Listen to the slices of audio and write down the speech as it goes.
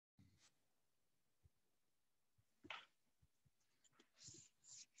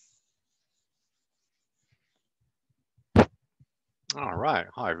All right.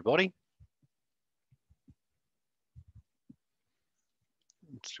 Hi, everybody.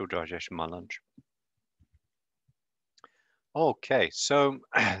 Still digesting my lunch. Okay, so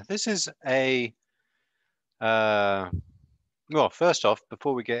this is well, first off,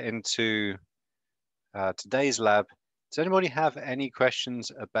 before we get into today's lab, does anybody have any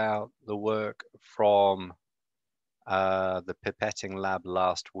questions about the work from the pipetting lab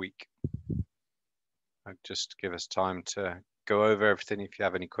last week? Just give us time to go over everything if you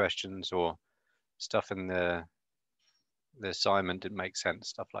have any questions or stuff in the assignment didn't make sense,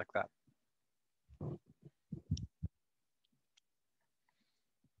 stuff like that.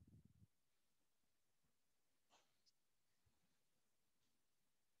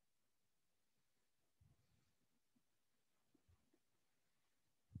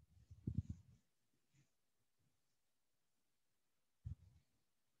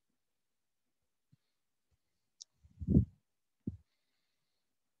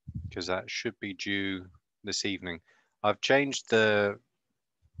 Because that should be due this evening. I've changed fiddled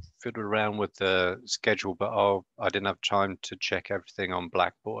around with the schedule, but I didn't have time to check everything on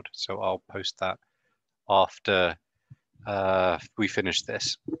Blackboard, so I'll post that after we finish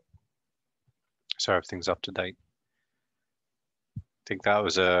this. So everything's up to date. I think that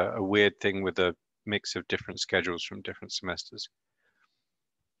was a weird thing with a mix of different schedules from different semesters.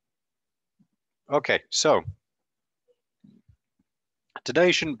 Okay, so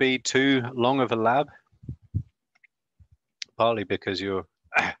today shouldn't be too long of a lab, partly because you're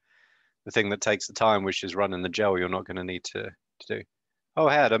the thing that takes the time, which is running the gel, you're not going to need to do. Oh,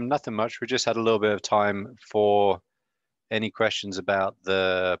 Adam, nothing much. We just had a little bit of time for any questions about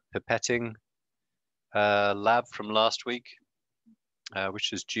the pipetting lab from last week,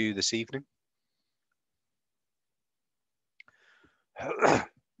 which is due this evening. That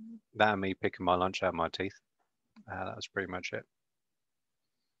and me picking my lunch out of my teeth. That was pretty much it.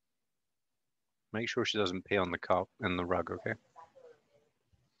 Make sure she doesn't pee on the cup and the rug, okay?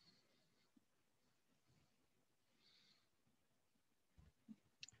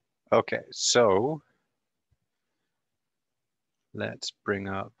 Okay, so let's bring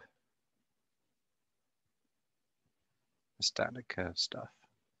up the standard curve stuff.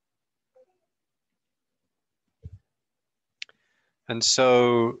 And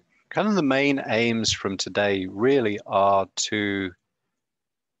so kind of the main aims from today really are to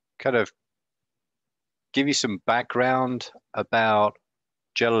kind of give you some background about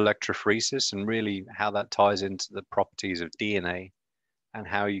gel electrophoresis and really how that ties into the properties of DNA and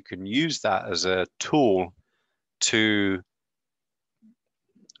how you can use that as a tool to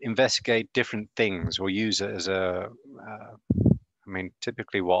investigate different things or use it as I mean,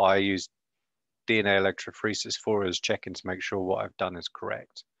 typically what I use DNA electrophoresis for is checking to make sure what I've done is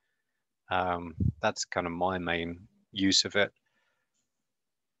correct. That's kind of my main use of it.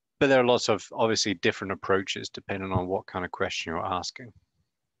 But there are lots of obviously different approaches depending on what kind of question you're asking.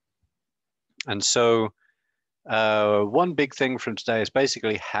 And so one big thing from today is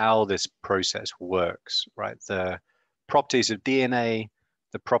basically how this process works, right? The properties of DNA,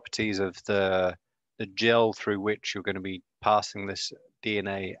 the properties of the gel through which you're going to be passing this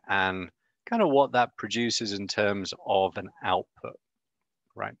DNA, and kind of what that produces in terms of an output,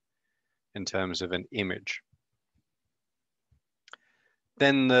 right? In terms of an image.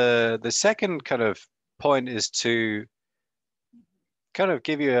 Then the second kind of point is to kind of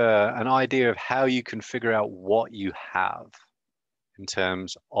give you an idea of how you can figure out what you have in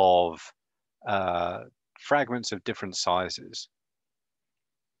terms of fragments of different sizes.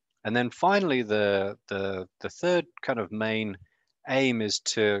 And then finally, the third kind of main aim is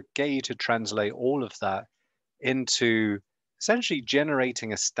to get you to translate all of that into essentially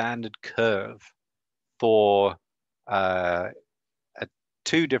generating a standard curve for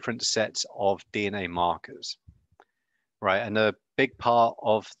two different sets of DNA markers, right? And a big part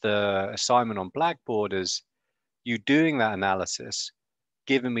of the assignment on Blackboard is you doing that analysis,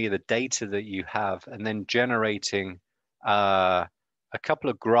 giving me the data that you have, and then generating a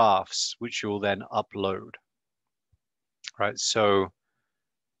couple of graphs, which you'll then upload, right? So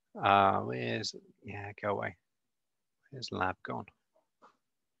go away. Where's lab gone?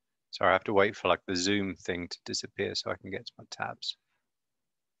 Sorry, I have to wait for like the Zoom thing to disappear so I can get to my tabs.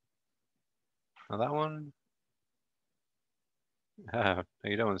 Now that one,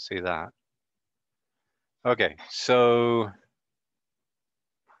 you don't want to see that. Okay, so if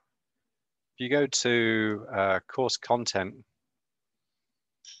you go to course content,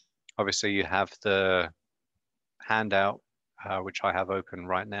 obviously you have the handout, which I have open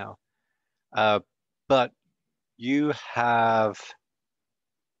right now. But you have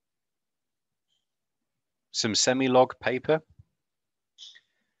some semi-log paper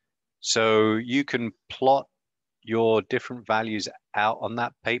So you can plot your different values out on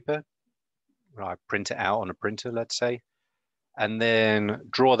that paper, right? Print it out on a printer, let's say, and then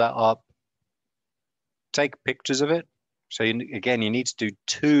draw that up, take pictures of it. So again, you need to do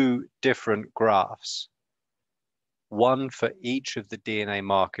two different graphs, one for each of the DNA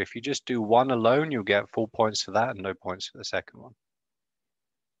marker. If you just do one alone, you'll get full points for that and no points for the second one.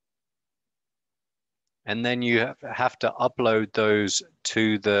 And then you have to upload those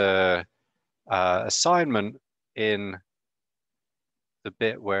to the assignment in the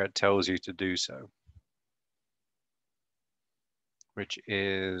bit where it tells you to do so, which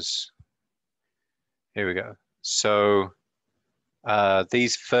is, here we go. So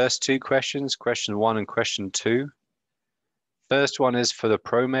these first two questions, question 1 and question 2, first one is for the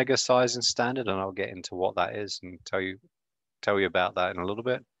Promega size and standard, and I'll get into what that is and tell you about that in a little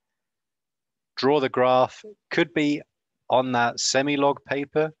bit. Draw the graph, could be on that semi-log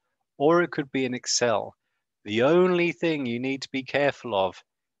paper, or it could be in Excel. The only thing you need to be careful of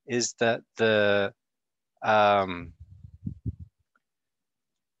is that the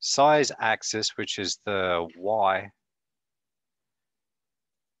size axis, which is the Y,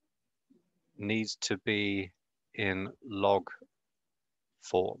 needs to be in log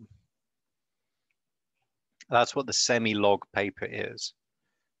form. That's what the semi-log paper is.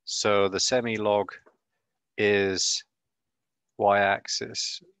 So the semi-log is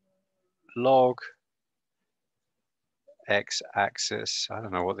Y-axis log, X-axis, I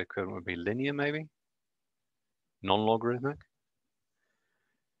don't know what the equivalent would be, linear maybe? Non-logarithmic?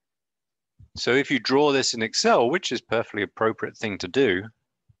 So if you draw this in Excel, which is perfectly appropriate thing to do,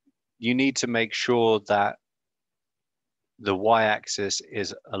 you need to make sure that the Y-axis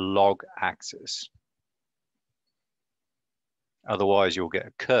is a log axis. Otherwise, you'll get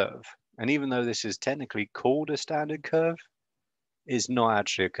a curve. And even though this is technically called a standard curve, it's not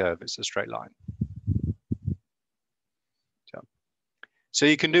actually a curve, it's a straight line. So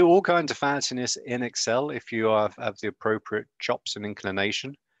you can do all kinds of fanciness in Excel if you have the appropriate chops and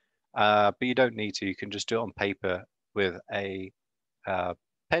inclination, but you don't need to. You can just do it on paper with a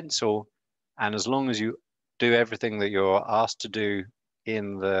pencil, and as long as you do everything that you're asked to do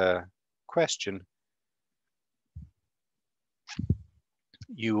in the question,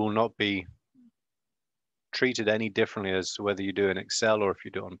 you will not be treated any differently as to whether you do in Excel or if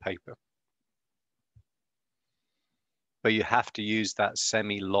you do it on paper. But you have to use that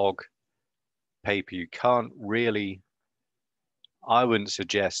semi-log paper. You can't really, I wouldn't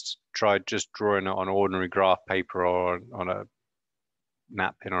suggest try just drawing it on ordinary graph paper or on a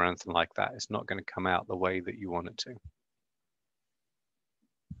napkin or anything like that. It's not going to come out the way that you want it to.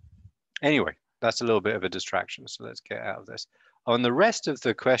 Anyway, that's a little bit of a distraction, so let's get out of this. And the rest of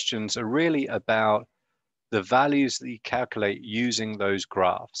the questions are really about the values that you calculate using those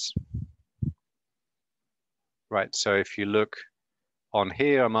graphs. Right, so if you look on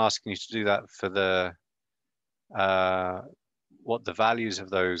here, I'm asking you to do that for the what the values of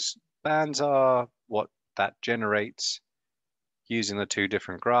those bands are, what that generates using the two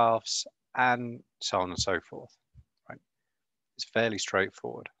different graphs, and so on and so forth. Right, it's fairly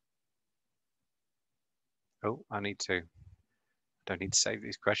straightforward. Oh, I don't need to save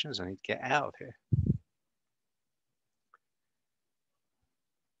these questions. I need to get out of here.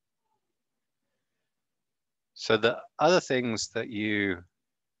 So the other things that you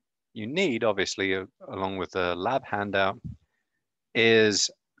need, obviously, along with the lab handout, is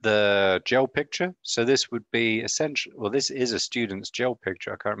the gel picture. So this would be essential. Well, this is a student's gel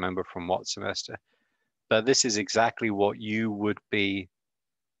picture. I can't remember from what semester, but this is exactly what you would be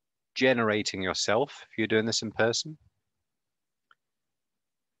generating yourself if you're doing this in person.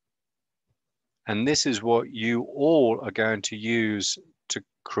 And this is what you all are going to use to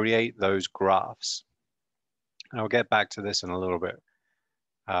create those graphs. And I'll get back to this in a little bit,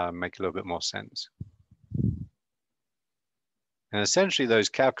 make a little bit more sense. And essentially those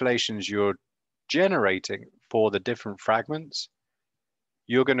calculations you're generating for the different fragments,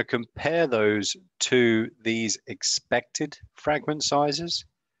 you're going to compare those to these expected fragment sizes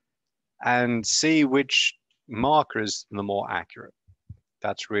and see which marker is the more accurate.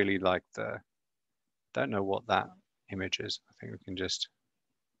 That's really like the, don't know what that image is. I think we can just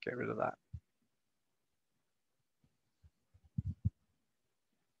get rid of that.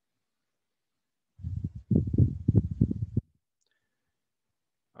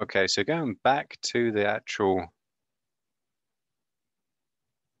 Okay, so going back to the actual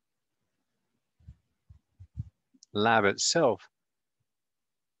lab itself,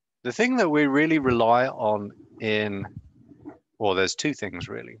 the thing that we really rely on in, well, there's two things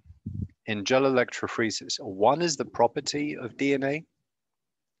really. In gel electrophoresis, one is the property of DNA,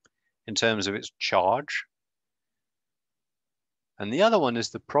 in terms of its charge. And the other one is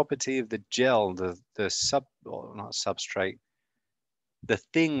the property of the gel, or not substrate, the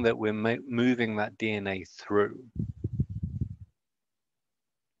thing that we're moving that DNA through.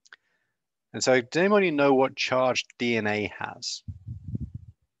 And so, does anybody know what charge DNA has?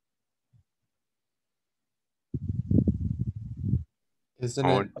 Isn't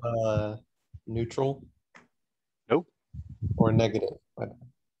it neutral? Nope. Or negative?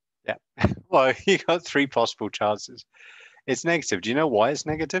 Yeah. Well, you got three possible chances. It's negative. Do you know why it's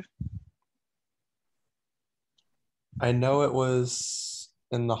negative? I know it was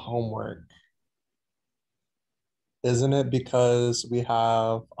in the homework. Isn't it because we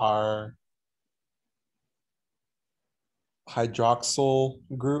have our hydroxyl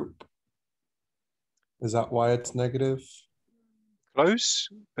group? Is that why it's negative? Close,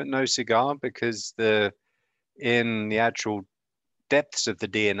 but no cigar, because in the actual depths of the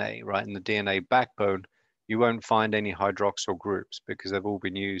DNA, right, in the DNA backbone, you won't find any hydroxyl groups because they've all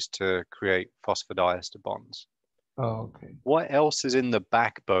been used to create phosphodiester bonds. Oh, okay. What else is in the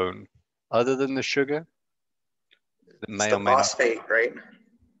backbone other than the sugar? It's the phosphate, right?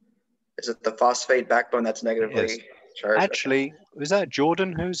 Is it the phosphate backbone that's negatively charged? Actually, was that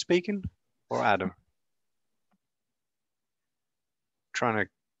Jordan who's speaking or Adam? Trying to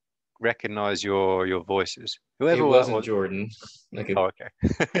recognize your voices. Whoever it wasn't Jordan. Oh,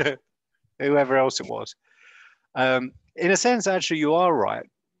 okay. Whoever else it was. In a sense, actually, you are right.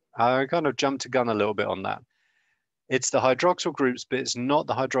 I kind of jumped the gun a little bit on that. It's the hydroxyl groups, but it's not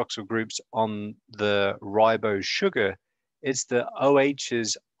the hydroxyl groups on the ribose sugar. It's the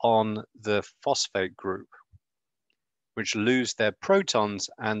OHs on the phosphate group, which lose their protons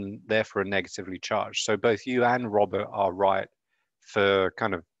and therefore are negatively charged. So both you and Robert are right for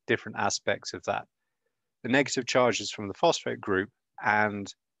kind of different aspects of that. The negative charge is from the phosphate group,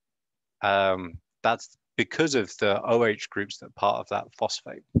 and that's because of the OH groups that are part of that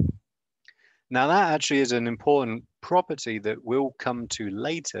phosphate. Now, that actually is an important property that we'll come to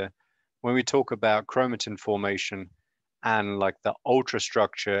later when we talk about chromatin formation and like the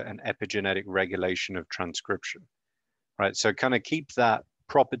ultrastructure and epigenetic regulation of transcription, right? So kind of keep that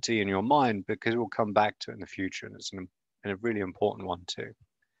property in your mind because we'll come back to it in the future, and it's a really important one too.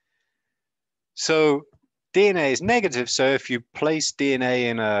 So DNA is negative. So if you place DNA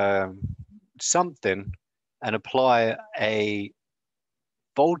in something and apply a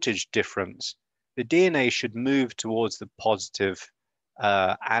voltage difference, the DNA should move towards the positive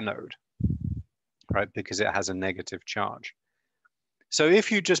anode, right? Because it has a negative charge. So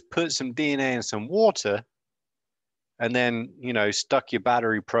if you just put some DNA in some water and then, stuck your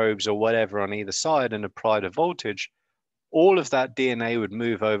battery probes or whatever on either side and applied a voltage, all of that DNA would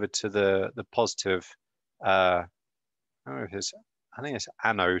move over to the positive, I don't know if I think it's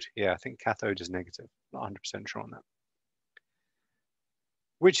anode. Yeah, I think cathode is negative. Not 100% sure on that.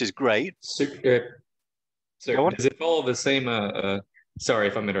 Which is great. So, does it follow the same? Sorry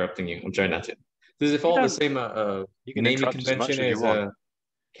if I'm interrupting you. I'm trying not to. Does it follow the same naming convention as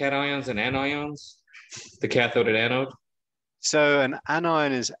cations and anions? The cathode and anode. So an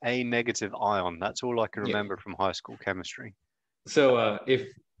anion is a negative ion. That's all I can remember from high school chemistry. So if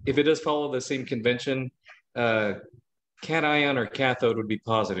it does follow the same convention, cation or cathode would be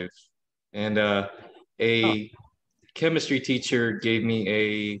positive, and a chemistry teacher gave me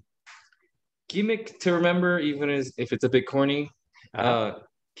a gimmick to remember, even if it's a bit corny.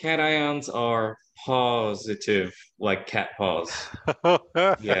 Cations are positive, like cat paws.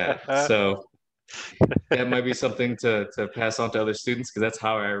 Yeah, so that might be something to pass on to other students because that's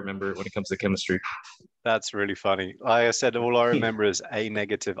how I remember it when it comes to chemistry. That's really funny. Like I said, all I remember is a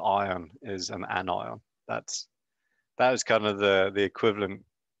negative ion is an anion. That was kind of the equivalent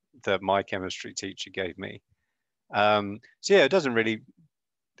that my chemistry teacher gave me. So yeah, it doesn't really.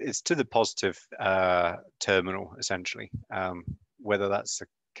 It's to the positive terminal essentially. Whether that's the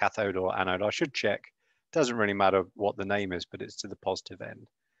cathode or anode, I should check. Doesn't really matter what the name is, but it's to the positive end.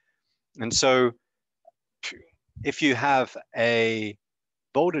 And so, if you have a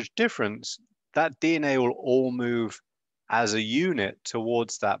voltage difference, that DNA will all move as a unit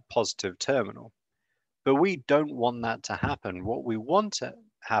towards that positive terminal. But we don't want that to happen. What we want to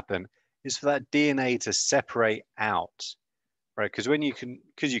happen is for that DNA to separate out, right? Because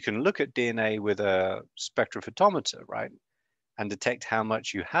you can look at DNA with a spectrophotometer, right, and detect how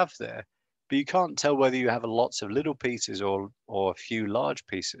much you have there, but you can't tell whether you have lots of little pieces or a few large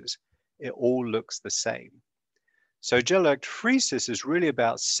pieces. It all looks the same. So gel electrophoresis is really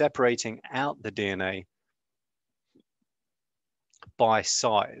about separating out the DNA by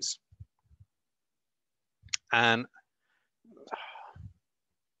size. And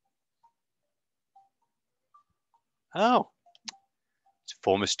Oh, it's a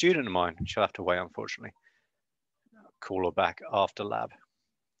former student of mine. She'll have to wait, unfortunately. I'll call her back after lab.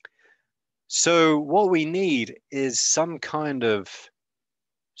 So what we need is some kind of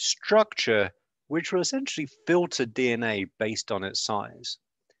structure which will essentially filter DNA based on its size.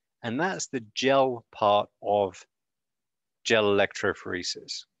 And that's the gel part of gel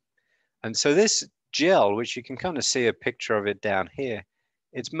electrophoresis. And so this gel, which you can kind of see a picture of it down here,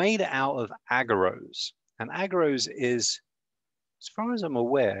 it's made out of agarose. And agarose is, as far as I'm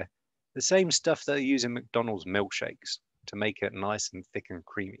aware, the same stuff that they use in McDonald's milkshakes to make it nice and thick and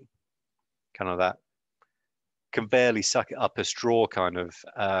creamy. Kind of that, can barely suck it up a straw kind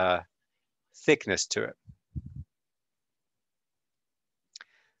of thickness to it.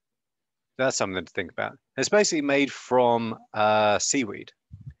 That's something to think about. It's basically made from seaweed.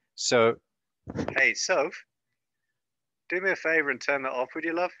 So, hey, Soph, do me a favor and turn that off, would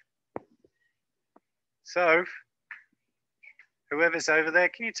you, love? Soph, whoever's over there,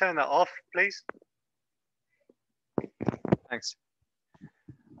 can you turn that off, please? Thanks.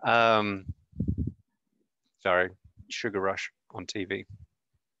 Sorry, sugar rush on TV.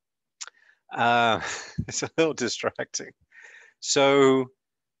 It's a little distracting. So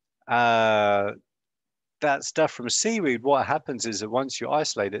that stuff from seaweed, what happens is that once you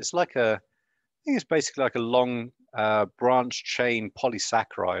isolate it, it's like I think it's basically like a long branch chain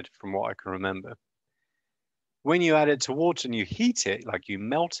polysaccharide from what I can remember. When you add it to water and you heat it, like you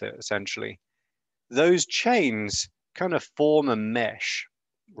melt it essentially, those chains kind of form a mesh,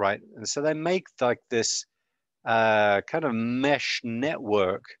 right? And so they make like this kind of mesh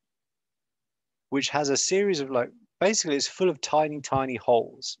network, which has a series of basically it's full of tiny, tiny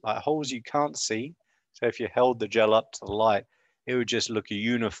holes, like holes you can't see. So if you held the gel up to the light, it would just look a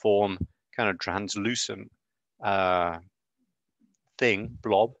uniform kind of translucent blob.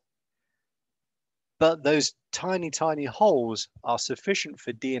 But those tiny, tiny holes are sufficient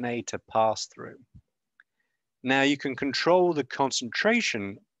for DNA to pass through. Now you can control the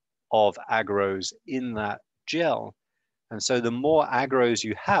concentration of agarose in that gel. And so the more agarose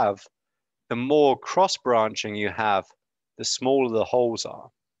you have, the more cross branching you have, the smaller the holes are.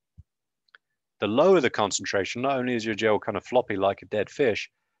 The lower the concentration, not only is your gel kind of floppy like a dead fish,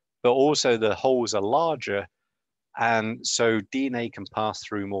 but also the holes are larger. And so DNA can pass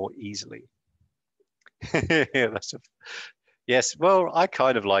through more easily. Yes, well, I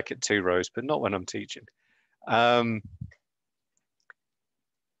kind of like it too, Rose, but not when I'm teaching. And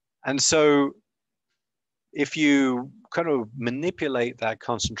so if you kind of manipulate that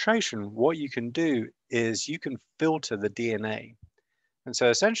concentration, what you can do is you can filter the DNA. And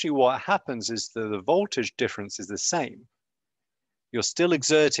so essentially what happens is the voltage difference is the same. You're still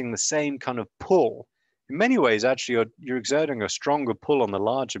exerting the same kind of pull. In many ways, actually, you're exerting a stronger pull on the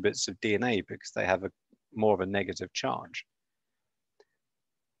larger bits of DNA because they have more of a negative charge.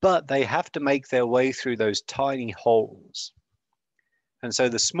 But they have to make their way through those tiny holes. And so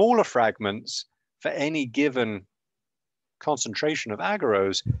the smaller fragments for any given concentration of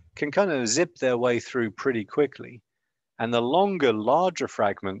agarose can kind of zip their way through pretty quickly. And the longer, larger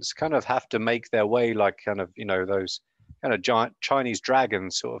fragments kind of have to make their way like kind of, those kind of giant Chinese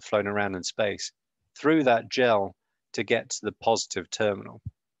dragons sort of floating around in space through that gel to get to the positive terminal.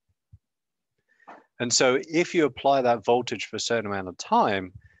 And so if you apply that voltage for a certain amount of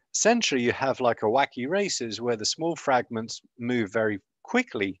time, essentially you have like a wacky races where the small fragments move very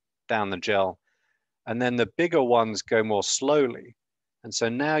quickly down the gel, and then the bigger ones go more slowly. And so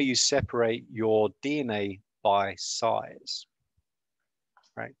now you separate your DNA by size,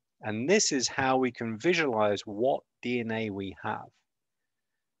 right? And this is how we can visualize what DNA we have,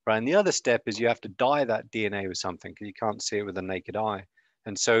 right? And the other step is you have to dye that DNA with something because you can't see it with the naked eye.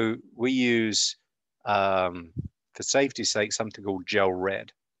 And so we use, for safety's sake, something called gel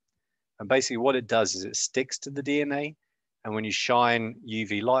red. And basically what it does is it sticks to the DNA, and when you shine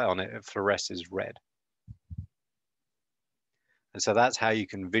UV light on it, it fluoresces red. And so that's how you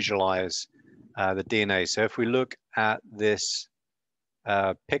can visualize the DNA. So if we look at this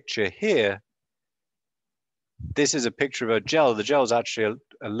picture here, this is a picture of a gel. The gel is actually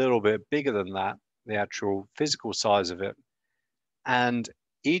a little bit bigger than that, the actual physical size of it. And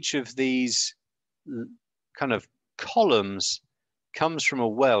each of these kind of columns comes from a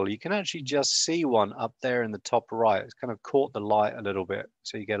well. You can actually just see one up there in the top right. It's kind of caught the light a little bit,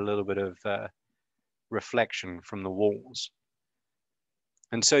 so you get a little bit of reflection from the walls.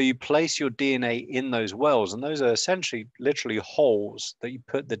 And so you place your DNA in those wells, and those are essentially literally holes that you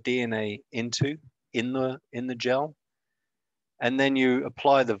put the DNA into in the gel. And then you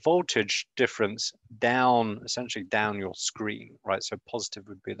apply the voltage difference down, essentially down your screen, right? So positive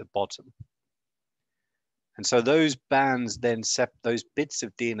would be at the bottom. And so those bands then, those bits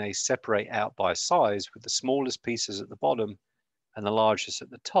of DNA separate out by size, with the smallest pieces at the bottom and the largest at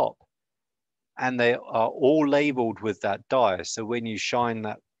the top. And they are all labeled with that dye. So when you shine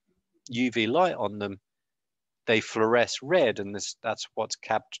that UV light on them, they fluoresce red, and that's what's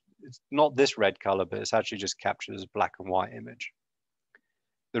captured. It's not this red color, but it's actually just captured as a black and white image.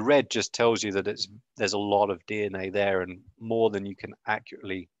 The red just tells you that there's a lot of DNA there, and more than you can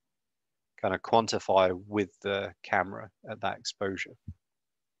accurately kind of quantify with the camera at that exposure.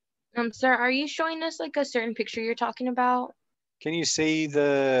 Sir, are you showing us like a certain picture you're talking about? Can you see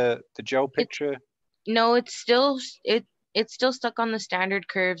the gel picture? No, it's still stuck on the standard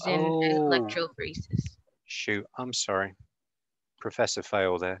curves in Oh. electrophoresis. Shoot, I'm sorry. Professor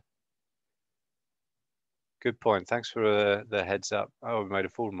fail there. Good point. Thanks for the heads up. Oh, I made a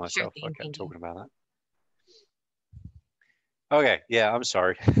fool of myself. Sure thing, I kept thank you. talking about that. Okay, yeah, I'm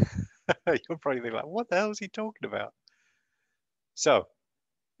sorry. You're probably like, what the hell is he talking about? So,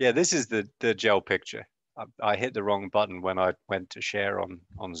 yeah, this is the gel picture. I hit the wrong button when I went to share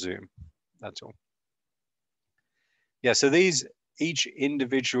on Zoom. That's all. Yeah, so each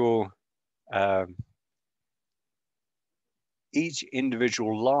individual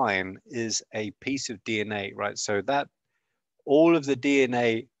line is a piece of DNA, right? So that all of the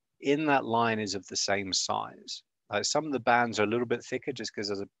DNA in that line is of the same size. Some of the bands are a little bit thicker just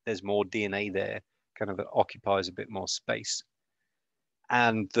because there's more DNA there, kind of occupies a bit more space.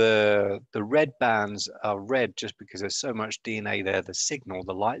 And the red bands are red just because there's so much DNA there. The signal,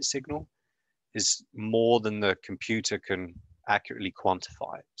 the light signal, is more than the computer can accurately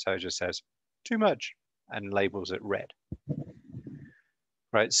quantify. So it just says too much and labels it red.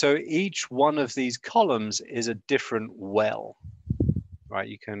 Right, so each one of these columns is a different well, right?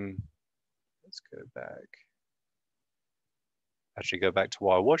 Let's go back. Actually go back to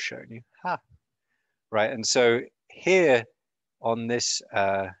what I was showing you. Right, and so here on this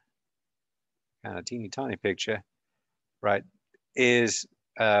kind of teeny tiny picture, right, is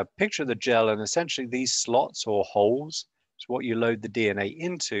a picture of the gel, and essentially these slots or holes is what you load the DNA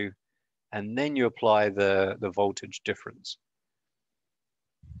into, and then you apply the voltage difference.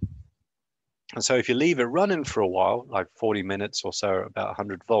 And so if you leave it running for a while, like 40 minutes or so, about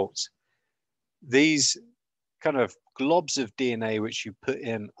 100 volts, these kind of globs of DNA, which you put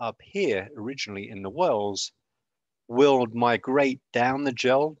in up here originally in the wells, will migrate down the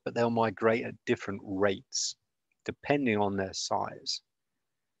gel, but they'll migrate at different rates, depending on their size.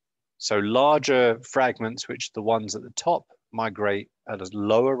 So larger fragments, which are the ones at the top, migrate at a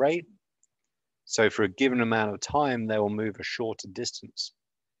lower rate. So for a given amount of time, they will move a shorter distance.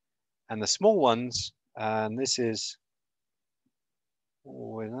 And the small ones, and this is,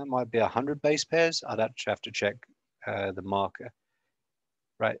 that might be 100 base pairs. I'd actually have to check the marker,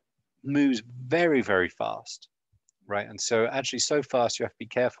 right? Moves very, very fast, right? And so actually so fast, you have to be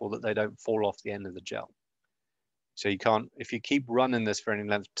careful that they don't fall off the end of the gel. So you can't, if you keep running this for any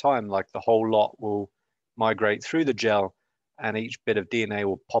length of time, like the whole lot will migrate through the gel and each bit of DNA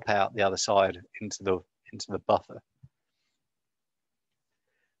will pop out the other side into the buffer.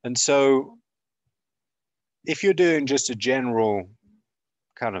 And so if you're doing just a general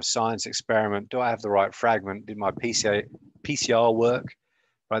kind of science experiment, do I have the right fragment? Did my PCR work?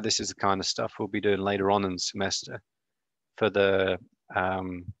 Right, this is the kind of stuff we'll be doing later on in the semester for the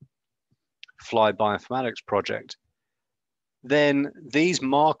Fly Bioinformatics project. Then these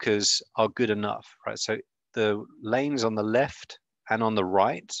markers are good enough, right? So the lanes on the left and on the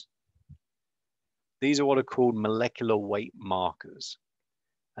right, these are what are called molecular weight markers.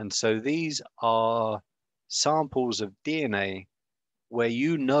 And so these are samples of DNA where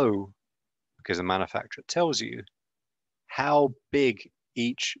you know, because the manufacturer tells you, how big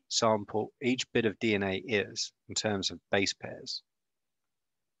each sample, each bit of DNA is in terms of base pairs.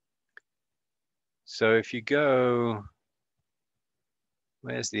 So if you go,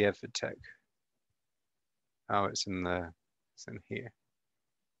 where's the EdVidTech? Oh, it's in here.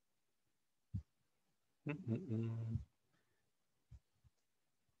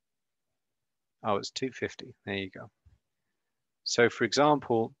 Oh, it's 250. There you go. So for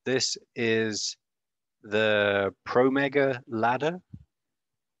example, this is the Promega ladder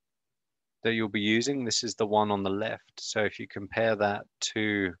that you'll be using. This is the one on the left. So if you compare that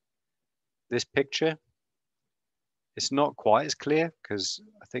to this picture, it's not quite as clear because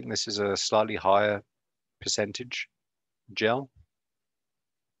I think this is a slightly higher percentage gel.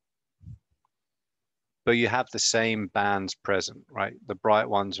 But you have the same bands present, right? The bright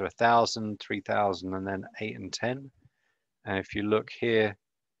ones are 1,000, 3,000, and then 8 and 10. And if you look here,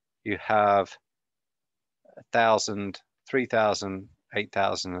 you have 1,000, 3,000,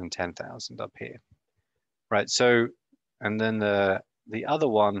 8,000, and 10,000 up here, right? So, and then the other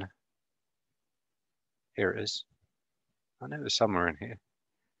one, here it is. I know there's somewhere in here.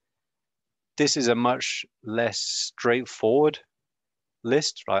 This is a much less straightforward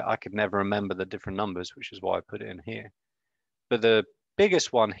list, right? I could never remember the different numbers, which is why I put it in here. But the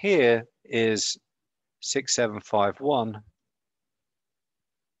biggest one here is 6751.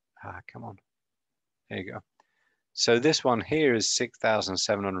 Come on. There you go. So this one here is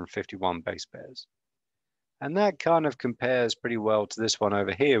 6,751 base pairs. And that kind of compares pretty well to this one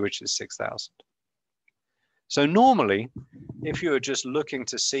over here, which is 6,000. So normally, if you were just looking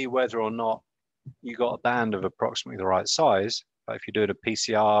to see whether or not you got a band of approximately the right size, like if you do it a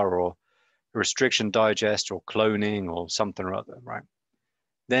PCR or a restriction digest or cloning or something or other, right?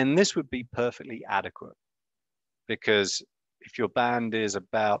 Then this would be perfectly adequate. Because if your band is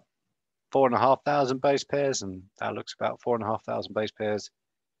about 4,500 base pairs and that looks about 4,500 base pairs,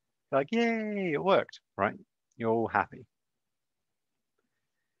 you're like, yay, it worked, right? You're all happy.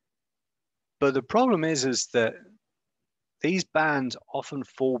 But the problem is that these bands often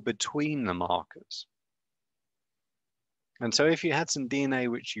fall between the markers. And so if you had some DNA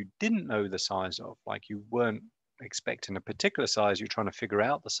which you didn't know the size of, like you weren't expecting a particular size, you're trying to figure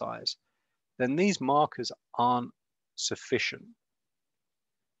out the size, then these markers aren't sufficient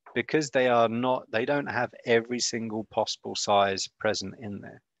because they don't have every single possible size present in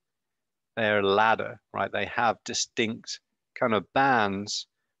there. They're a ladder, right? They have distinct kind of bands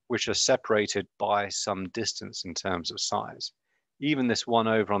which are separated by some distance in terms of size. Even this one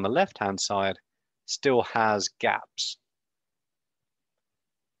over on the left-hand side still has gaps.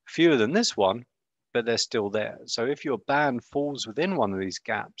 Fewer than this one, but they're still there. So if your band falls within one of these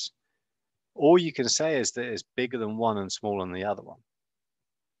gaps, all you can say is that it's bigger than one and smaller than the other one.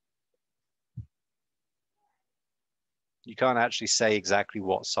 You can't actually say exactly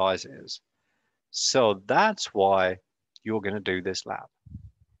what size it is. So that's why you're going to do this lab.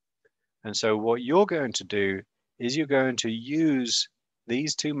 And so what you're going to do is you're going to use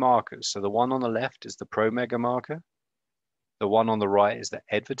these two markers. So the one on the left is the Promega marker. The one on the right is the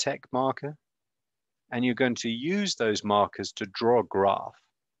Edvitech marker. And you're going to use those markers to draw a graph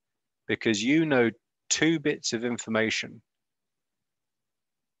because you know two bits of information.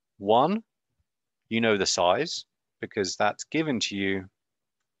 One, you know the size because that's given to you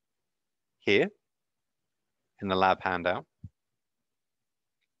here in the lab handout.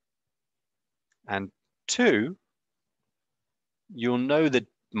 And two, you'll know the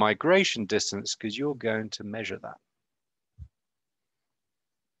migration distance because you're going to measure that.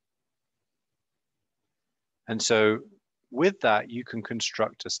 And so with that, you can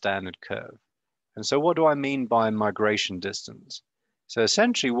construct a standard curve. And so what do I mean by migration distance? So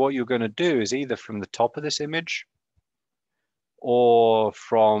essentially what you're going to do is either from the top of this image or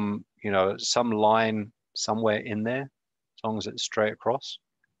from, you know, some line somewhere in there, as long as it's straight across,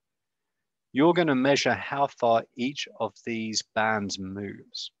 you're going to measure how far each of these bands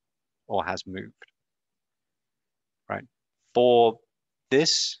moves or has moved, right? For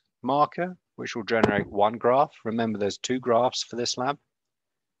this marker, which will generate one graph. Remember, there's two graphs for this lab.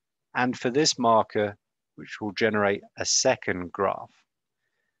 And for this marker, which will generate a second graph.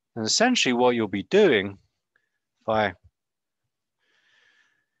 And essentially what you'll be doing, if I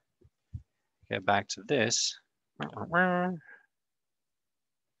get back to this,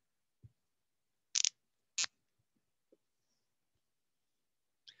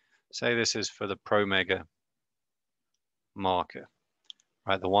 say this is for the Promega marker,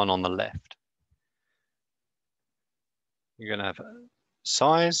 right? The one on the left. You're going to have a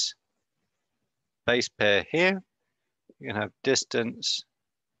size, base pair here. You're going to have distance,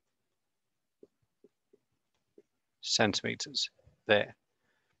 centimeters there.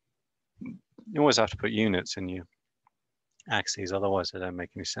 You always have to put units in your axes, otherwise they don't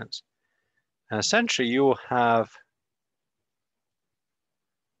make any sense. And essentially you'll have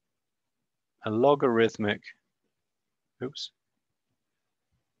a logarithmic, oops,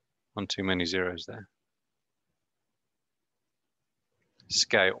 one too many zeros there,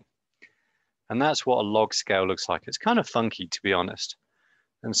 scale. And that's what a log scale looks like. It's kind of funky, to be honest.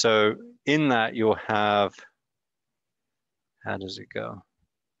 And so in that you'll have, how does it go?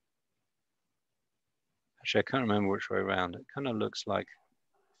 Actually, I can't remember which way around. It kind of looks like.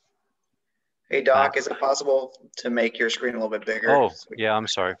 Hey, Doc, is it possible to make your screen a little bit bigger? Oh, yeah, I'm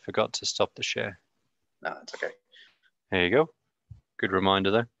sorry. Forgot to stop the share. No, it's okay. There you go. Good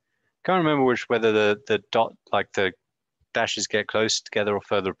reminder though. Can't remember whether the dot, like the dashes get close together or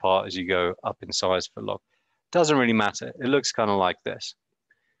further apart as you go up in size for log. Doesn't really matter. It looks kind of like this.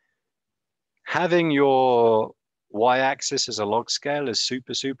 Having your y-axis as a log scale is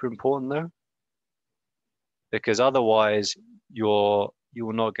super, super important though. because otherwise you will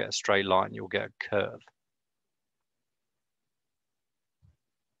not get a straight line, you'll get a curve.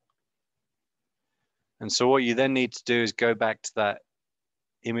 And so what you then need to do is go back to that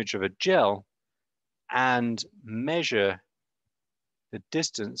image of a gel and measure the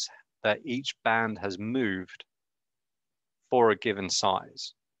distance that each band has moved for a given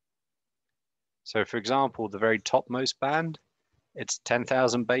size. So for example, the very topmost band, it's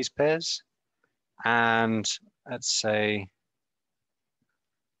 10,000 base pairs. And let's say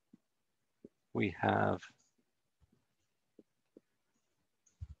we have,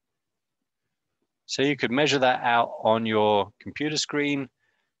 so you could measure that out on your computer screen.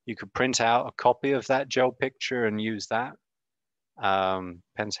 You could print out a copy of that gel picture and use that.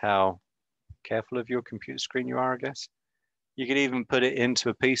 Depends how careful of your computer screen you are, I guess. You could even put it into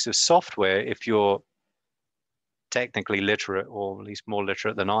a piece of software if you're technically literate, or at least more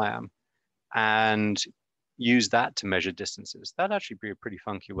literate than I am, and use that to measure distances. That'd actually be a pretty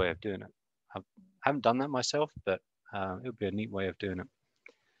funky way of doing it. I haven't done that myself, but it would be a neat way of doing it.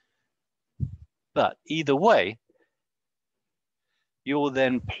 But either way, you'll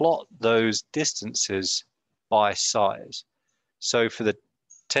then plot those distances by size. So for the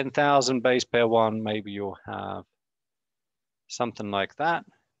 10,000 base pair one, maybe you'll have something like that.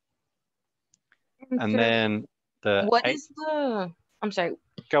 And then I'm sorry.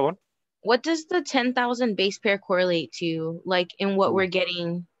 Go on. What does the 10,000 base pair correlate to, like in what we're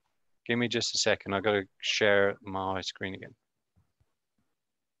getting? Give me just a second. I've got to share my screen again.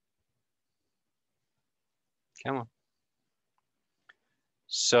 Come on.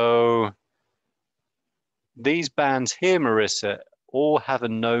 So these bands here, Marissa, all have a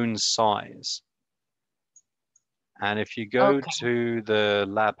known size. And if you go to the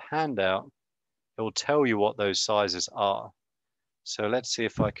lab handout, it will tell you what those sizes are. So let's see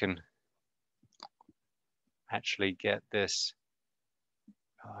if I can actually get this,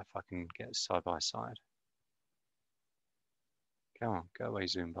 if I can get side by side. Come on, go away,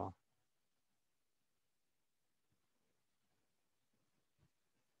 Zoom bar.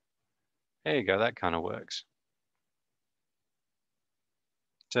 There you go, that kind of works.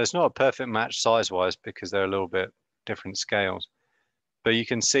 So it's not a perfect match size-wise because they're a little bit different scales. But you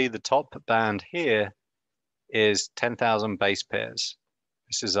can see the top band here is 10,000 base pairs.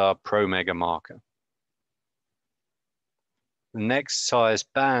 This is our Pro Mega marker. The next size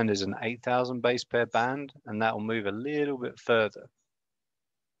band is an 8,000 base pair band, and that will move a little bit further.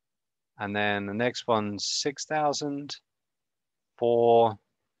 And then the next one's 6,000, 4,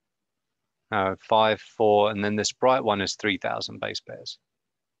 no, 5, 4, and then this bright one is 3,000 base pairs.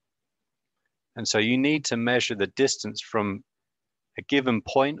 And so you need to measure the distance from a given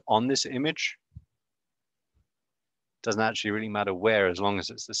point on this image. Doesn't actually really matter where, as long as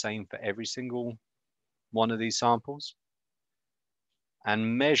it's the same for every single one of these samples.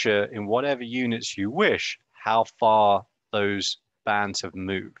 And measure in whatever units you wish how far those bands have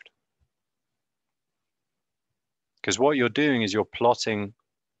moved. Because what you're doing is you're plotting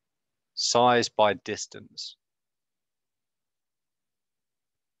size by distance.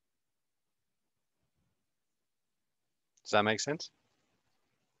 Does that make sense?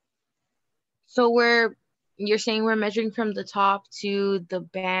 So you're saying we're measuring from the top to the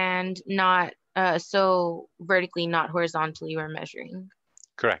band, not so vertically, not horizontally, we're measuring.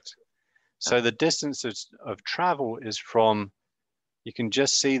 Correct. So the distance of travel is from, you can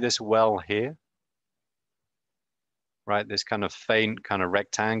just see this well here, right? This kind of faint kind of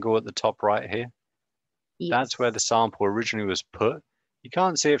rectangle at the top right here. Yes. That's where the sample originally was put. You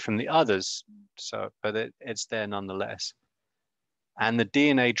can't see it from the others, but it's there nonetheless. And the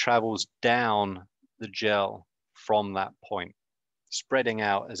DNA travels down the gel from that point, spreading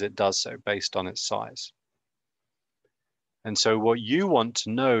out as it does so based on its size. And so what you want to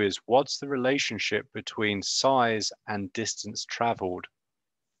know is what's the relationship between size and distance traveled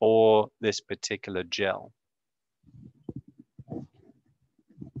for this particular gel.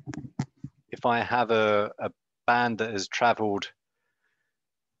 If I have a band that has traveled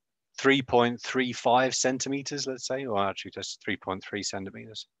 3.35 centimeters, let's say, or actually just 3.3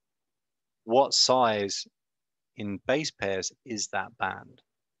 centimeters, what size in base pairs is that band?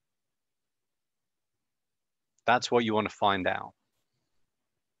 That's what you want to find out.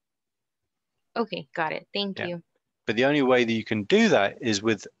 Okay, got it. Thank you. But the only way that you can do that is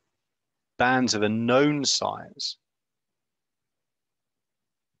with bands of a known size,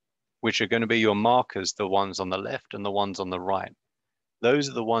 which are going to be your markers, the ones on the left and the ones on the right. Those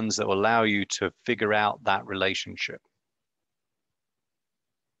are the ones that will allow you to figure out that relationship.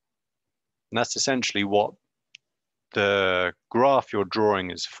 And that's essentially what the graph you're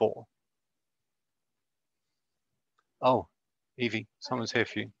drawing is for. Oh, Evie, someone's here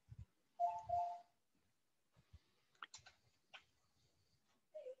for you.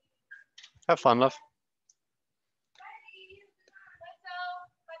 Have fun, love.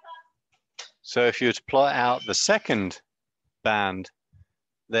 So if you were to plot out the second band,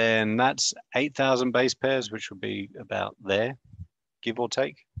 then that's 8,000 base pairs, which would be about there, give or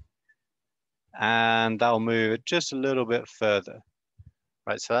take. And that'll move it just a little bit further,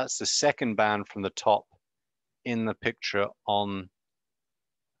 right? So that's the second band from the top in the picture on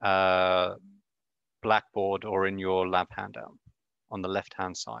Blackboard or in your lab handout on the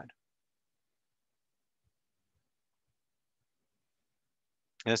left-hand side.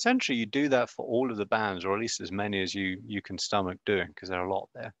 And essentially, you do that for all of the bands, or at least as many as you can stomach doing, because there are a lot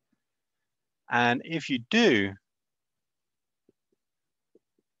there. And if you do,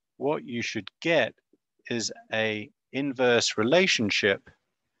 what you should get is a inverse relationship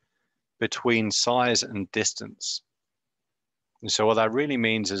between size and distance. And so what that really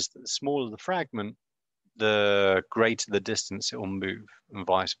means is that the smaller the fragment, the greater the distance it will move, and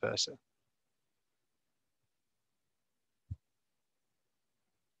vice versa.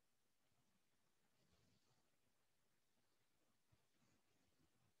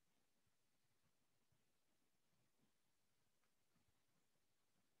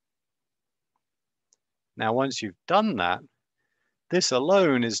 Now, once you've done that, this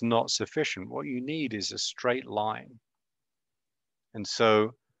alone is not sufficient. What you need is a straight line. And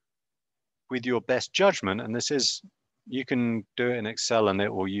so with your best judgment, and this is, you can do it in Excel and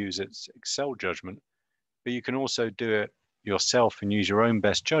it will use its Excel judgment, but you can also do it yourself and use your own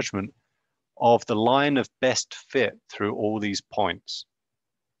best judgment of the line of best fit through all these points.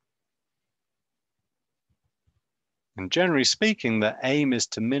 And generally speaking, the aim is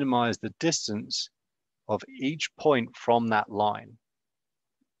to minimize the distance of each point from that line,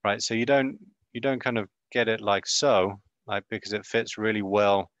 right? So you don't kind of get it like so, like because it fits really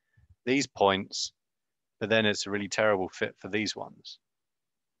well these points, but then it's a really terrible fit for these ones,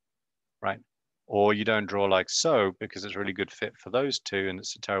 right? Or you don't draw like so because it's a really good fit for those two and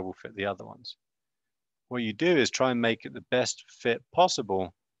it's a terrible fit the other ones. What you do is try and make it the best fit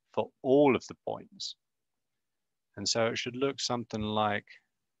possible for all of the points. And so it should look something like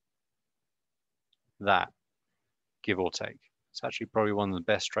that, give or take. It's actually probably one of the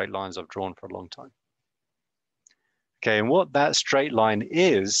best straight lines I've drawn for a long time. Okay, and what that straight line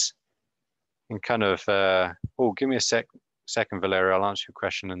is, and kind of, oh, give me a second, Valeria, I'll answer your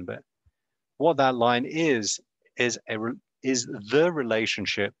question in a bit. What that line is the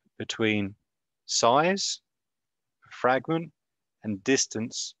relationship between size, fragment, and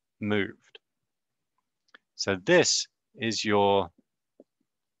distance moved. So this is your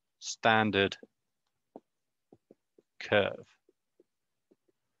standard curve.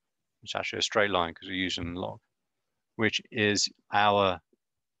 It's actually a straight line because we're using log, which is our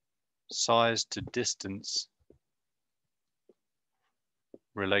size to distance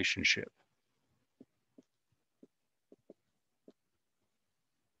relationship.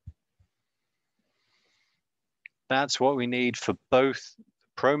 That's what we need for both the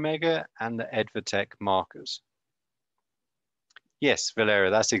Promega and the Edvitech markers. Yes,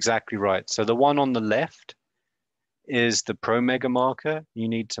 Valeria, that's exactly right. So the one on the left is the Promega marker. You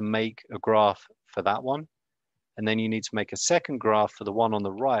need to make a graph for that one. And then you need to make a second graph for the one on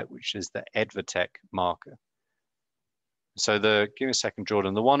the right, which is the Edvitech marker. So give me a second,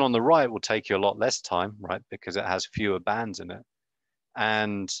 Jordan. The one on the right will take you a lot less time, right? Because it has fewer bands in it.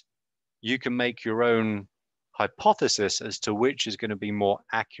 And you can make your own hypothesis as to which is going to be more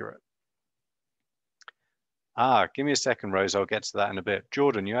accurate. Give me a second, Rose. I'll get to that in a bit.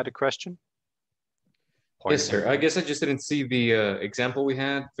 Jordan, you had a question? Yes, sir. I guess I just didn't see the example we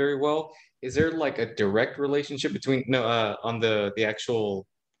had very well. Is there like a direct relationship between, no, on the actual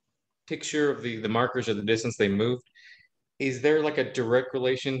picture of the markers or the distance they moved? Is there like a direct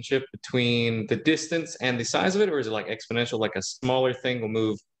relationship between the distance and the size of it, or is it like exponential, like a smaller thing will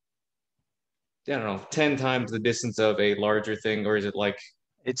move, I don't know, 10 times the distance of a larger thing, or is it like?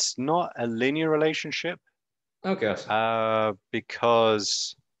 It's not a linear relationship. Okay.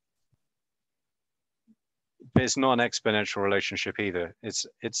 Because it's not an exponential relationship either.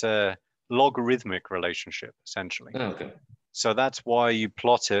 It's a logarithmic relationship, essentially. Oh, okay. So that's why you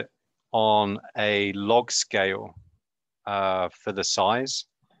plot it on a log scale for the size,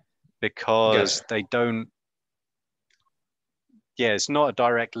 because they don't, it's not a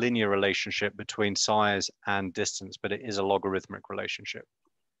direct linear relationship between size and distance, but it is a logarithmic relationship.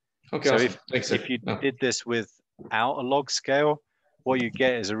 Okay, so awesome. if you did this without a log scale, what you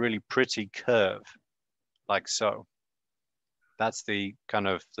get is a really pretty curve, like so. That's the kind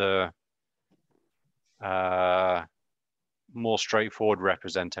of the more straightforward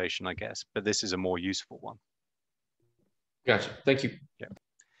representation, I guess, but this is a more useful one. Gotcha. Thank you. Yeah.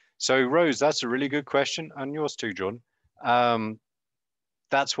 So Rose, that's a really good question, and yours too, John.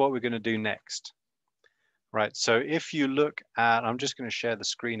 That's what we're going to do next. Right, so if you look at, I'm just going to share the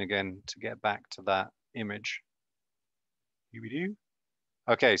screen again to get back to that image. Here we do.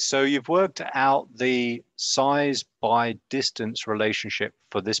 Okay, so you've worked out the size by distance relationship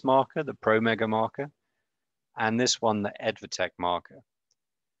for this marker, the ProMega marker, and this one, the Edvitech marker.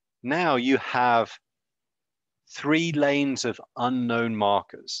 Now you have 3 lanes of unknown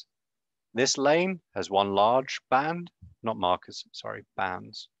markers. This lane has one large band, not markers, sorry,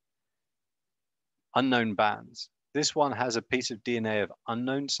 bands. Unknown bands. This one has a piece of DNA of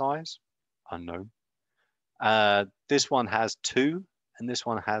unknown size, unknown. This one has 2, and this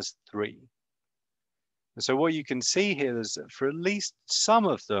one has 3. And so what you can see here is that for at least some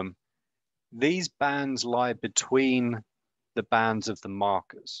of them, these bands lie between the bands of the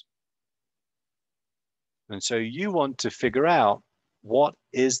markers. And so you want to figure out what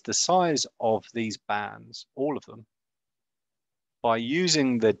is the size of these bands, all of them, by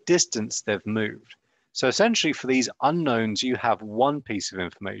using the distance they've moved. So essentially for these unknowns, you have one piece of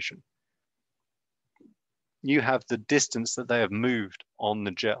information. You have the distance that they have moved on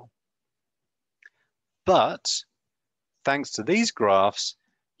the gel. But thanks to these graphs,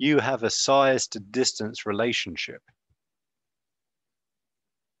 you have a size to distance relationship.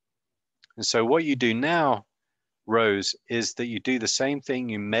 And so what you do now, Rose, is that you do the same thing,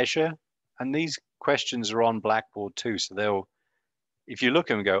 you measure, and these questions are on Blackboard too, so they'll, if you look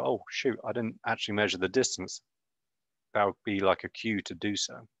at them and go, oh, shoot, I didn't actually measure the distance, that would be like a cue to do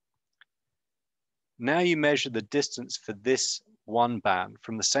so. Now you measure the distance for this one band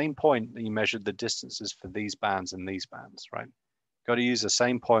from the same point that you measured the distances for these bands and these bands, right? Got to use the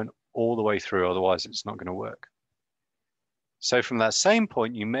same point all the way through, otherwise it's not going to work. So from that same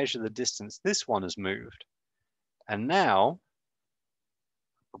point, you measure the distance this one has moved. And now,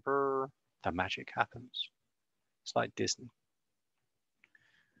 the magic happens. It's like Disney.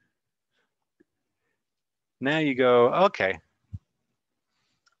 Now you go, okay,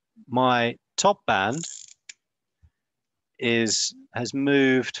 my top band has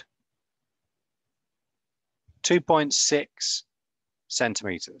moved 2.6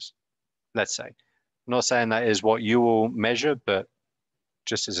 centimeters, let's say. I'm not saying that is what you will measure, but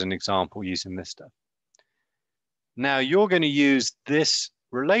just as an example using this stuff. Now you're going to use this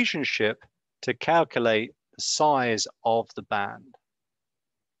relationship to calculate the size of the band.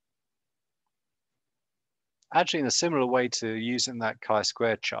 Actually, in a similar way to using that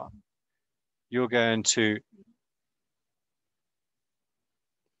chi-squared chart, you're going to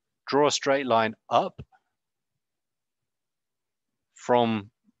draw a straight line up from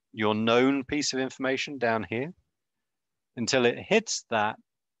your known piece of information down here until it hits that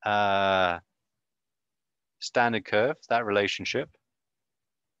standard curve, that relationship.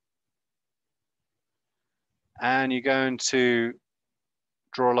 And you're going to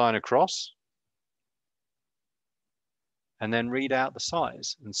draw a line across and then read out the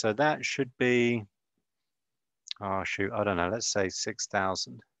size. And so that should be, oh shoot, I don't know, let's say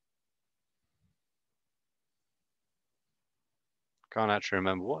 6,000. Can't actually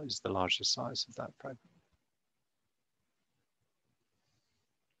remember what is the largest size of that fragment.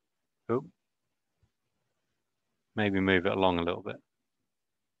 Oh, maybe move it along a little bit.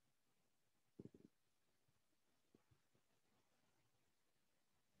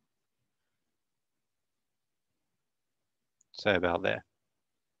 Say about there.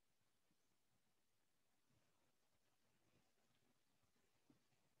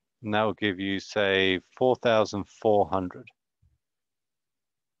 And that will give you, say, 4,400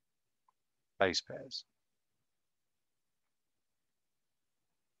 base pairs.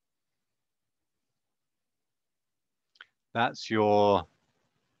 That's your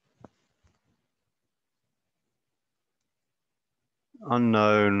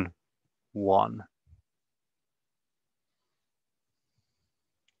unknown 1.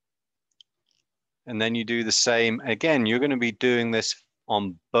 And then you do the same. Again, you're going to be doing this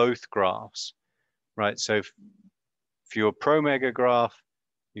on both graphs, right? So for your ProMega graph,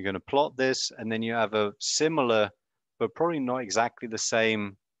 you're going to plot this, and then you have a similar, but probably not exactly the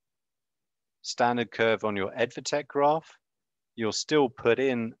same standard curve on your Edvitech graph. You'll still put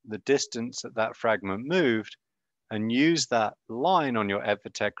in the distance that that fragment moved and use that line on your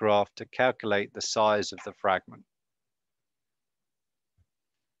Edvitech graph to calculate the size of the fragment.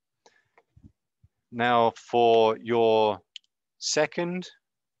 Now for your second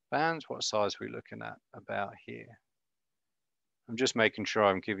bands, what size are we looking at about here? I'm just making sure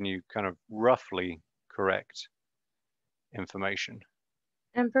I'm giving you kind of roughly correct information.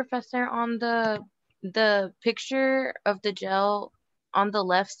 And Professor, on the picture of the gel on the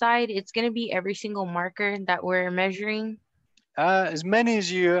left side, it's going to be every single marker that we're measuring. As many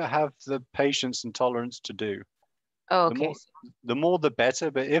as you have the patience and tolerance to do. Oh, okay. The more the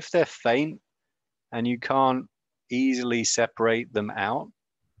better, but if they're faint and you can't easily separate them out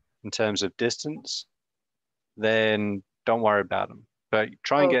in terms of distance, then don't worry about them. But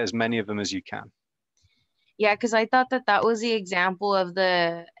try and get as many of them as you can. Yeah, because I thought that that was the example of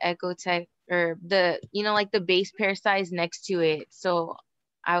the Ecotech, or the, you know, like the base pair size next to it. So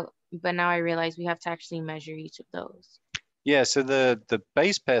but now I realize we have to actually measure each of those. Yeah, so the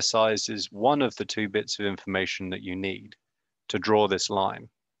base pair size is one of the 2 bits of information that you need to draw this line.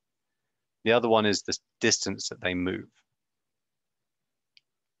 The other one is the distance that they move.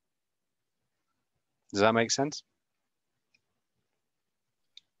 Does that make sense?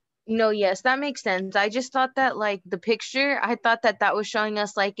 No, yes, that makes sense. I just thought that, like, the picture, I thought that that was showing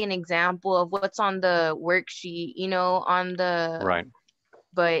us like an example of what's on the worksheet, you know, on the, right.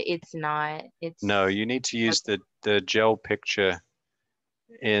 But it's not. It's No, you need to use the gel picture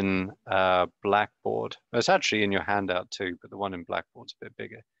in Blackboard. It's actually in your handout too, but the one in Blackboard's a bit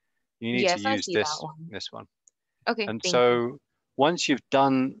bigger. You need to Yes, I use see that one. this one. Okay, And thank so you. once you've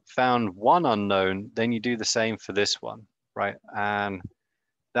found one unknown, then you do the same for this one, right? And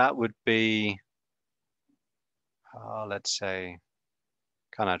that would be, let's say,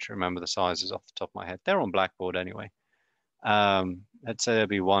 can't actually remember the sizes off the top of my head. They're on Blackboard anyway. Let's say there'll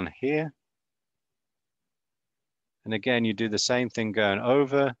be one here. And again, you do the same thing going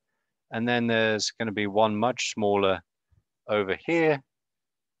over, and then there's going to be one much smaller over here.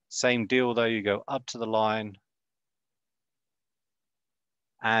 Same deal though, you go up to the line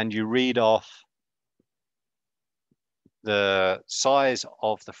and you read off the size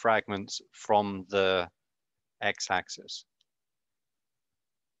of the fragments from the x-axis.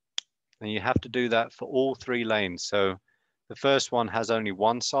 And you have to do that for all 3 lanes. So the first one has only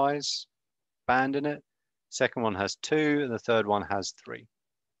 1 size band in it, second one has 2, and the third one has 3.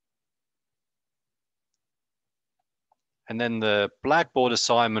 And then the Blackboard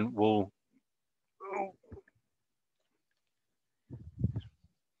assignment will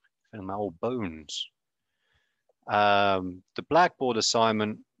feel my old bones. The Blackboard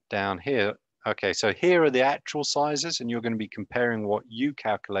assignment down here. Okay, so here are the actual sizes, and you're going to be comparing what you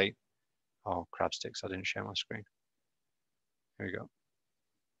calculate. Oh, crab sticks, I didn't share my screen. Here we go.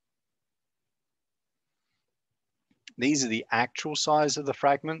 These are the actual size of the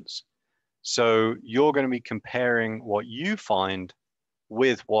fragments. So you're going to be comparing what you find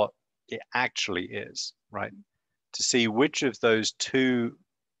with what it actually is, right? To see which of those 2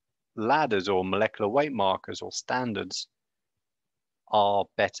 ladders or molecular weight markers or standards are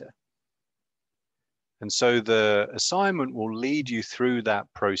better. And so the assignment will lead you through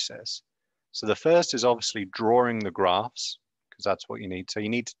that process. So the first is obviously drawing the graphs, because that's what you need. So you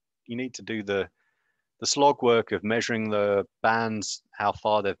need to do the slog work of measuring the bands, how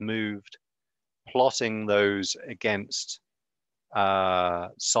far they've moved, plotting those against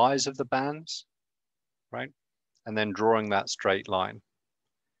size of the bands, right? And then drawing that straight line.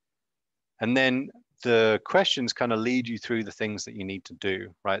 And then the questions kind of lead you through the things that you need to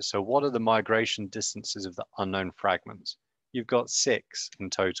do, right? So what are the migration distances of the unknown fragments? You've got 6 in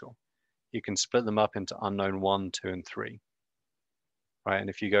total. You can split them up into unknown 1, 2, and 3, right?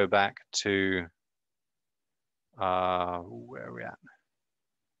 And if you go back to, where are we at?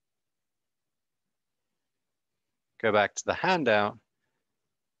 Go back to the handout.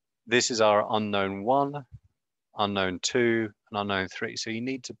 This is our unknown 1, unknown 2, and unknown 3. So you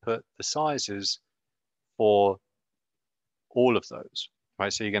need to put the sizes for all of those,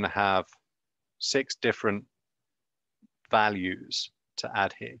 right? So you're going to have 6 different values to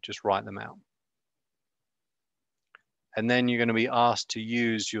add here. Just write them out. And then you're going to be asked to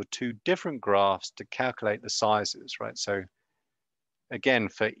use your 2 different graphs to calculate the sizes, right? So again,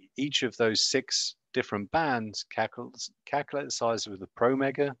 for each of those 6 different bands, calculate the size with the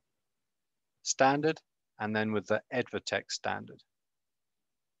Promega standard and then with the Edvotech standard.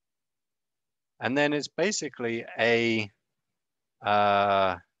 And then it's basically a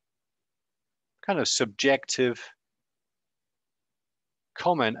kind of subjective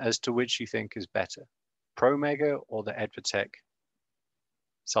comment as to which you think is better, Promega or the Edvotech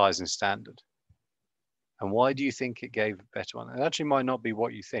size and standard. And why do you think it gave a better one? It actually might not be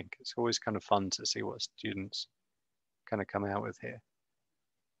what you think. It's always kind of fun to see what students kind of come out with here.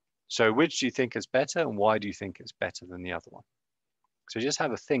 So which do you think is better and why do you think it's better than the other one? So just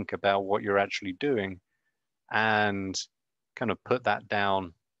have a think about what you're actually doing and kind of put that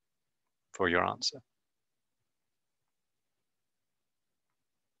down for your answer.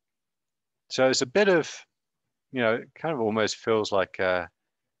 So it's a bit of, it kind of almost feels like a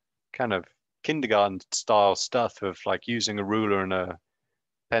kind of kindergarten style stuff of like using a ruler and a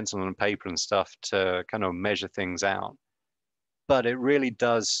pencil and paper and stuff to kind of measure things out. But it really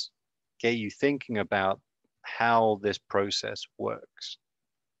does get you thinking about how this process works.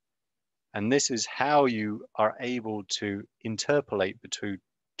 And this is how you are able to interpolate between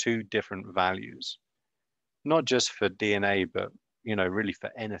two different values, not just for DNA, but really for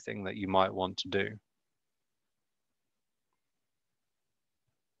anything that you might want to do.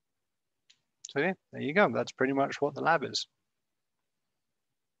 So yeah, there you go. That's pretty much what the lab is.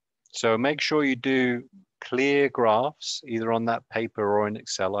 So make sure you do clear graphs, either on that paper or in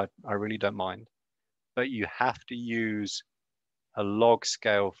Excel. I really don't mind. But you have to use a log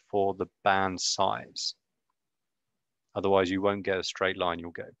scale for the band size. Otherwise, you won't get a straight line,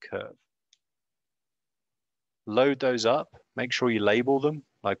 you'll get a curve. Load those up. Make sure you label them,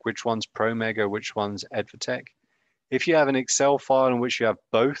 like which one's Promega, which one's Edvotech. If you have an Excel file in which you have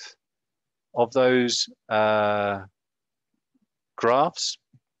both of those graphs,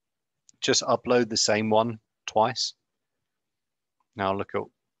 just upload the same one twice. Now look at,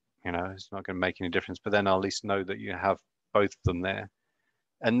 it's not going to make any difference, but then I'll at least know that you have both of them there.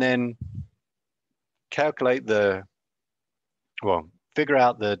 And then calculate figure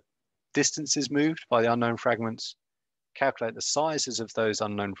out the distances moved by the unknown fragments, calculate the sizes of those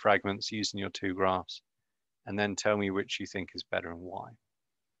unknown fragments using your two graphs, and then tell me which you think is better and why.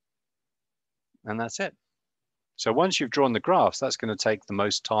 And that's it. So once you've drawn the graphs, that's going to take the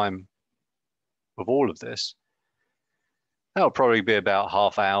most time of all of this. That'll probably be about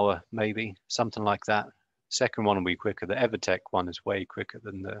half hour, maybe, something like that. Second one will be quicker. The Edvotech one is way quicker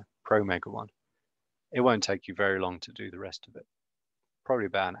than the Promega one. It won't take you very long to do the rest of it. Probably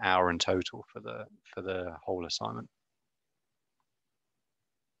about an hour in total for the whole assignment.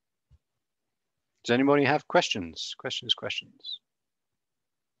 Does anybody have questions? Questions?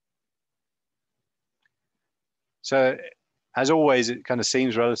 So as always, it kind of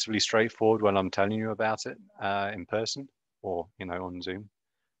seems relatively straightforward when I'm telling you about it in person or, on Zoom.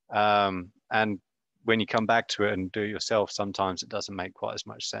 And when you come back to it and do it yourself, sometimes it doesn't make quite as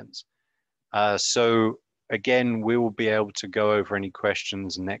much sense. So again, we will be able to go over any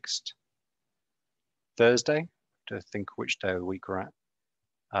questions next Thursday. To think which day of the week we're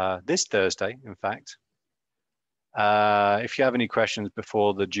at. This Thursday, in fact. If you have any questions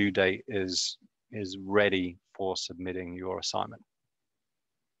before the due date is ready for submitting your assignment.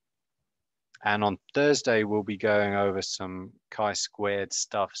 And on Thursday, we'll be going over some chi-squared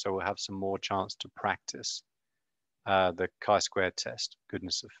stuff. So we'll have some more chance to practice the chi-squared test,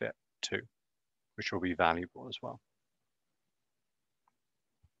 goodness of fit too, which will be valuable as well.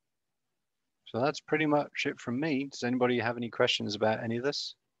 So that's pretty much it from me. Does anybody have any questions about any of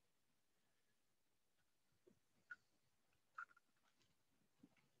this?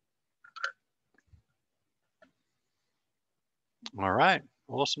 All right,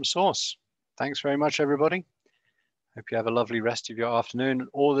 awesome sauce. Thanks very much, everybody. Hope you have a lovely rest of your afternoon.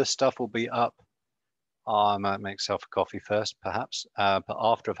 All this stuff will be up. I might make myself a coffee first, perhaps, but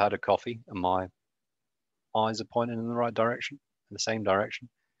after I've had a coffee and my eyes are pointing in the right direction, in the same direction,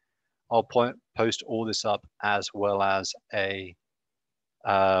 I'll post all this up as well as a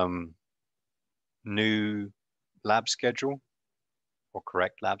new lab schedule or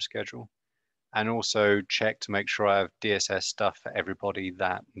correct lab schedule, and also check to make sure I have DSS stuff for everybody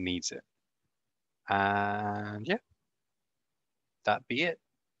that needs it. And yeah, that'd be it.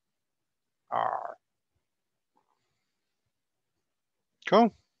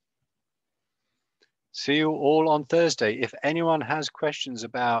 Cool. See you all on Thursday. If anyone has questions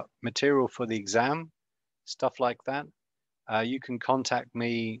about material for the exam, stuff like that, you can contact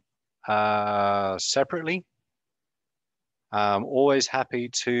me separately. I'm always happy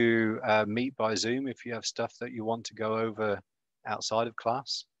to meet by Zoom if you have stuff that you want to go over outside of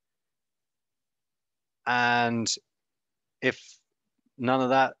class. And if none of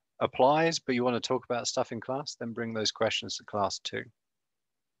that applies, but you want to talk about stuff in class, then bring those questions to class too.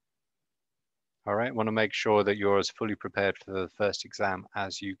 All right, want to make sure that you're as fully prepared for the first exam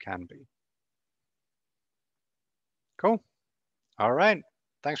as you can be. Cool. All right.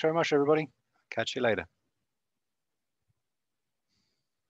 Thanks very much, everybody. Catch you later.